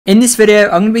In this video,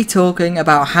 I'm going to be talking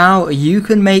about how you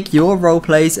can make your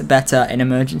roleplays better in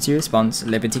Emergency Response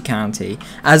Liberty County.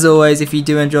 As always, if you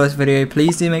do enjoy this video,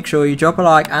 please do make sure you drop a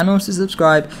like and also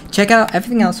subscribe. Check out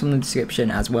everything else from the description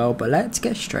as well, but let's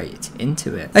get straight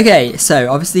into it. Okay,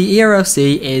 so obviously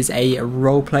ERLC is a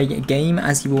roleplay game,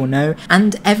 as you all know,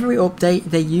 and every update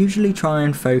they usually try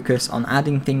and focus on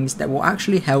adding things that will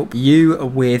actually help you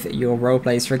with your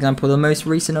roleplays. For example, the most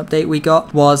recent update we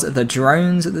got was the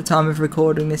drones at the time of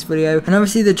recording this video, and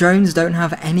obviously the drones don't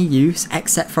have any use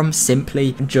except from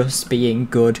simply just being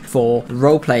good for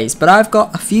roleplays. But I've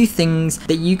got a few things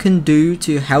that you can do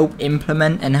to help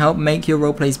implement and help make your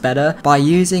roleplays better by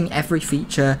using every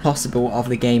feature possible of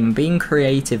the game and being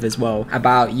creative as well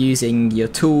about using your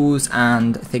tools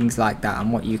and things like that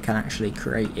and what you can actually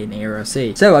create in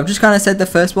ERLC. So I've just kind of said the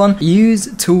first one,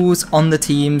 use tools on the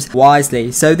teams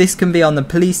wisely. So this can be on the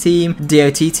police team,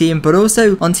 DOT team, but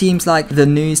also on teams like the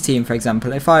news team, for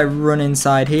example. If I run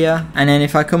inside here and then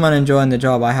if I come on and join the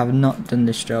job, I have not done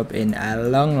this job in a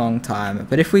long time,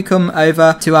 but if we come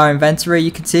over to our inventory,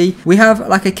 you can see we have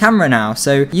like a camera now,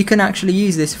 so you can actually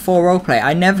use this for roleplay.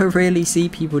 I never really see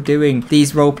people doing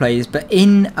these roleplays, but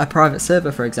in a private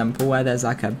server, for example, where there's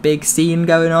like a big scene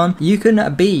going on, you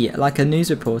can be like a news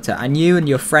reporter, and you and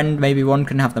your friend, maybe one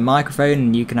can have the microphone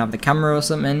and you can have the camera or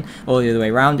something, or the other way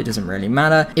around, it doesn't really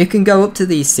matter. You can go up to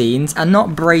these scenes and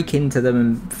not break into them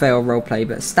and fail roleplay,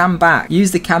 but stand back,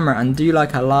 use the camera and do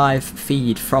like a live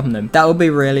feed from them. That would be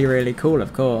really cool,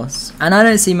 of course. And I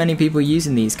don't see many people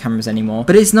using these cameras anymore,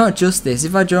 but it's not just this.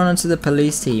 If I join onto the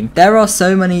police team, there are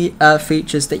so many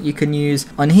features that you can use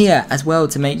on here as well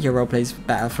to make your roleplays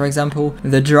better. For example,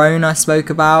 the drone I spoke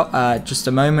about just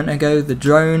a moment ago. The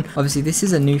drone, obviously this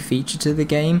is a new feature to the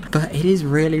game, but it is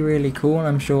really cool, and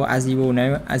I'm sure, as you all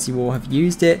know, as you all have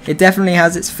used it, it definitely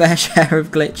has its fair share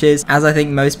of glitches, as I think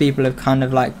most people have kind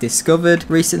of like discovered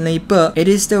recently, but it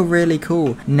is still really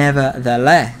cool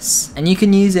nevertheless, and you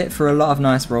can use it for a lot of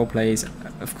nice roleplays,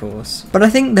 of course. But I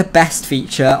think the best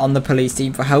feature on the police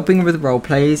team for helping with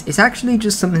roleplays is actually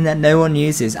just something that no one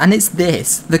uses, and it's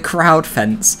this, the crowd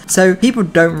fence. So people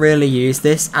don't really use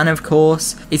this, and of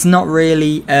course it's not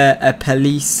really a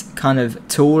police kind of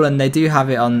tool, and they do have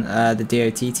it on the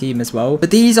DOT team as well,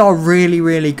 but these are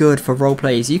really good for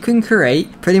roleplays. You can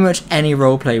create pretty much any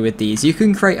roleplay with these. You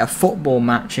can create a football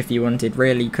match if you wanted,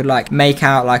 really. You could like make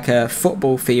out like a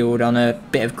football field on a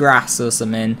bit of grass or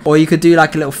something, or you could do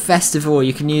like a little festival.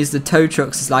 You can use the tow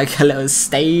trucks as like a little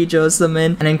stage or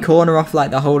something, and then corner off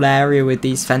like the whole area with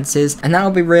these fences, and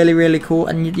that'll be really cool,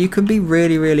 and you can be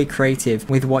really creative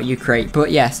with what you create.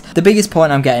 But yes, the biggest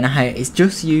point I'm getting at here is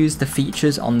just use the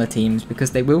features on the teams,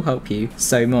 because they will help you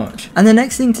so much. And the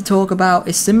next thing to talk about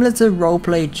is similar to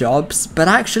roleplay jobs, but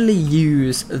actually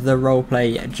use the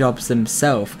roleplay jobs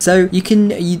themselves. So you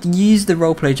can use the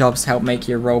roleplay jobs to help make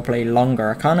your roleplay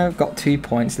longer. I kind of got 2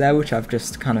 points there which I've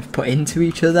just kind of put into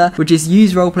each other, which is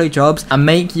use roleplay jobs and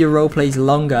make your roleplays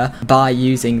longer by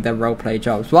using the roleplay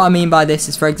jobs. What I mean by this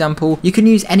is, for example, you can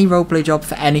use any roleplay job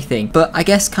for anything, but I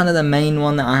guess kind of the main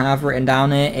one that I have written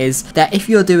down here is that if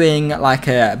you're doing like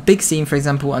a big scene, for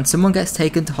example, and someone gets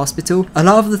taken to hospital, a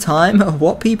lot of the time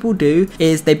what people do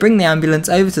is they bring the ambulance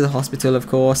over to the hospital, of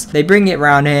course, they bring it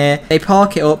around here, they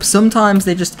park it up, sometimes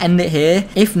they just end it here,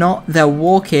 if not they'll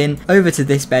walk in over to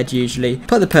this bed, usually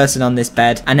put the person on this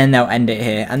bed, and then they'll end it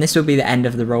here, and this will be the end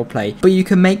of the roleplay. But you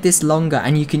can make this longer,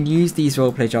 and you can use these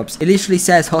roleplay jobs. It literally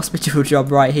says hospital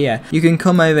job right here. You can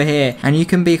come over here and you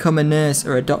can become a nurse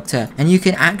or a doctor, and you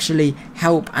can actually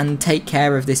help and take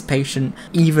care of this patient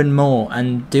even more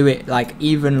and do it like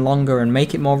even longer and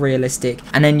make it more realistic.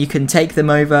 And then you can take them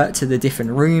over to the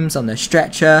different rooms on the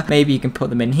stretcher. Maybe you can put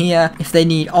them in here. If they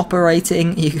need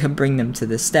operating, you can bring them to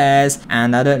the stairs,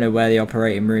 and I don't know where the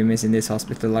operating room is in this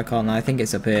hospital, I can't know, I think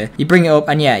it's up here. You bring it up,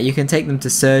 and yeah, you can take them to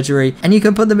surgery, and you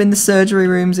can put them in the surgery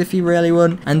rooms if you really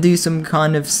want and do some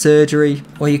kind of surgery,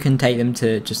 or you can take them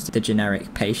to just the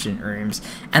generic patient rooms.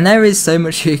 And there is so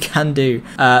much you can do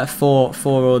for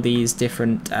all these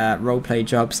different roleplay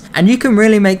jobs, and you can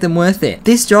really make them worth it.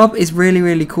 This job is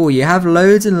really cool. You have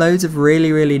loads and loads of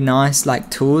really nice like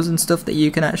tools and stuff that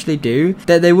you can actually do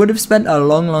that they would have spent a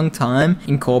long time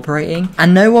incorporating,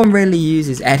 and no one really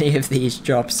uses any of these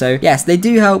jobs. So yes, they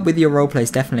do help with your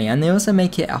roleplays definitely, and they also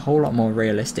make it a whole lot more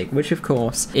realistic, which of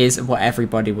course is what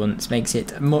everybody wants, makes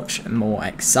it much more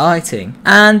exciting.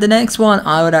 And the next one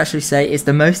I would actually say is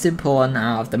the most important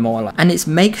out of them all, and it's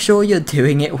make sure you're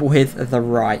doing it with the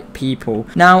right people.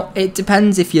 Now it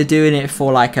depends if you're doing it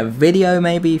for like a video,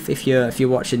 maybe if you're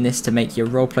watching this to make your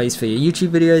role plays for your YouTube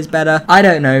videos better, I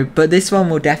don't know, but this one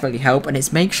will definitely help, and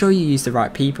it's make sure you use the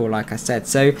right people, like I said.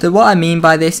 So what I mean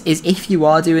by this is if you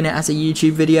are doing it as a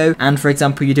YouTube video, and for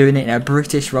example you're doing it in a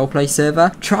British roleplay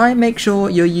server, try and make sure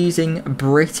you're using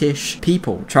British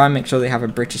people. Try and make sure they have a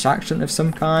British accent of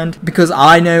some kind, because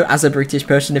I know as a British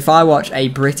person, if I watch a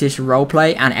British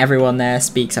roleplay and everyone there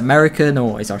speaks American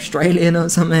or is Australian or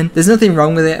something, there's nothing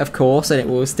wrong with it, of course, and it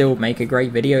will still make a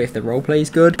great video if the roleplay is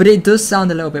good, but it does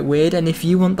sound a little bit weird. And if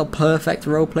you want the perfect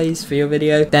roleplays for your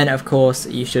video, then of course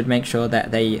you should make sure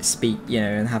that they speak, you know,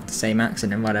 and have the same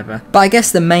accent and whatever. But I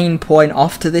guess the main point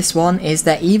off to this one is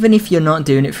that even if you're not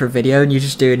doing it for a video and you're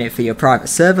just doing it for your private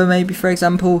server, maybe for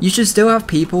example, you should still have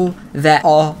people that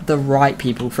are the right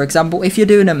people. For example, if you're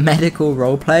doing a medical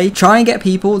roleplay, try and get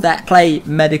people that play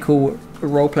medical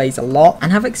roleplays a lot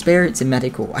and have experience in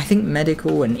medical. I think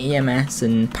medical and EMS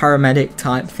and paramedic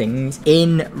type things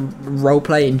in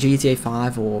roleplay in GTA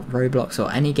 5 or Roblox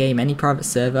or any game, any private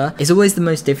server, is always the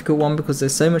most difficult one, because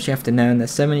there's so much you have to know and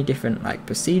there's so many different like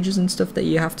procedures and stuff that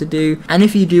you have to do. And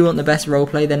if you do want the best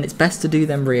roleplay, then it's best to do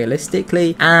them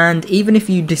realistically. And even if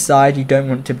you decide you don't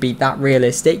want to be that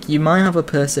realistic, you might have a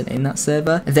person in that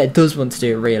server that does want to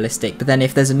do it realistic, but then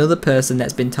if there's another person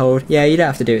that's been told, yeah, you don't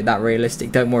have to do it that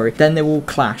realistic, don't worry, then they will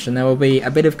clash and there will be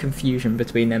a bit of confusion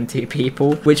between them two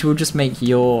people, which will just make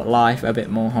your life a bit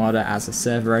more harder as a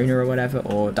server owner or whatever,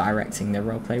 or directing the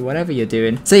roleplay, whatever you're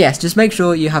doing. So yes, just make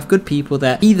sure you have good people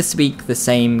that either speak the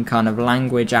same kind of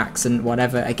language, accent,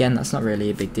 whatever. Again, that's not really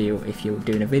a big deal if you're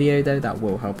doing a video though, that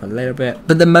will help a little bit.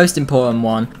 But the most important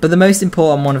one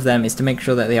of them is to make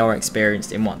sure that they are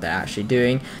experienced in what they're actually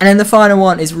doing. And then the final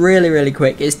one is really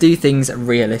quick, is do things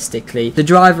realistically. To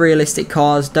drive realistic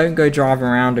cars, don't go driving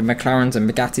around in McLaren and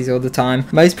Bugattis all the time.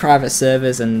 Most private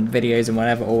servers and videos and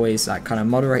whatever always like kind of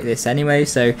moderate this anyway,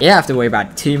 so you don't have to worry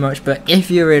about it too much. But if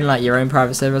you're in like your own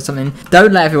private server or something,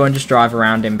 don't let everyone just drive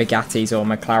around in Bugattis or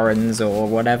McLarens or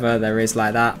whatever there is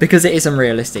like that, because it isn't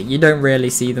realistic. You don't really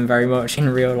see them very much in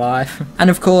real life. And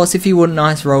of course, if you want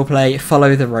nice roleplay,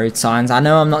 follow the road signs. I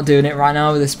know I'm not doing it right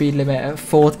now with a speed limit of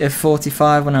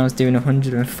 45 when I was doing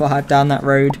 105 down that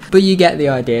road, but you get the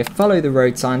idea. Follow the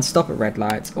road signs, stop at red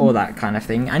lights, all that kind of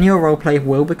thing, and your roleplay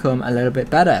will become a little bit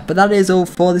better. But that is all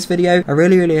for this video. I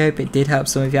really hope it did help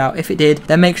some of you out. If it did,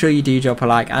 then make sure you do drop a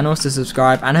like and also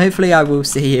subscribe, and hopefully I will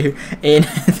see you in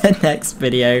the next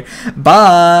video.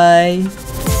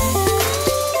 Bye.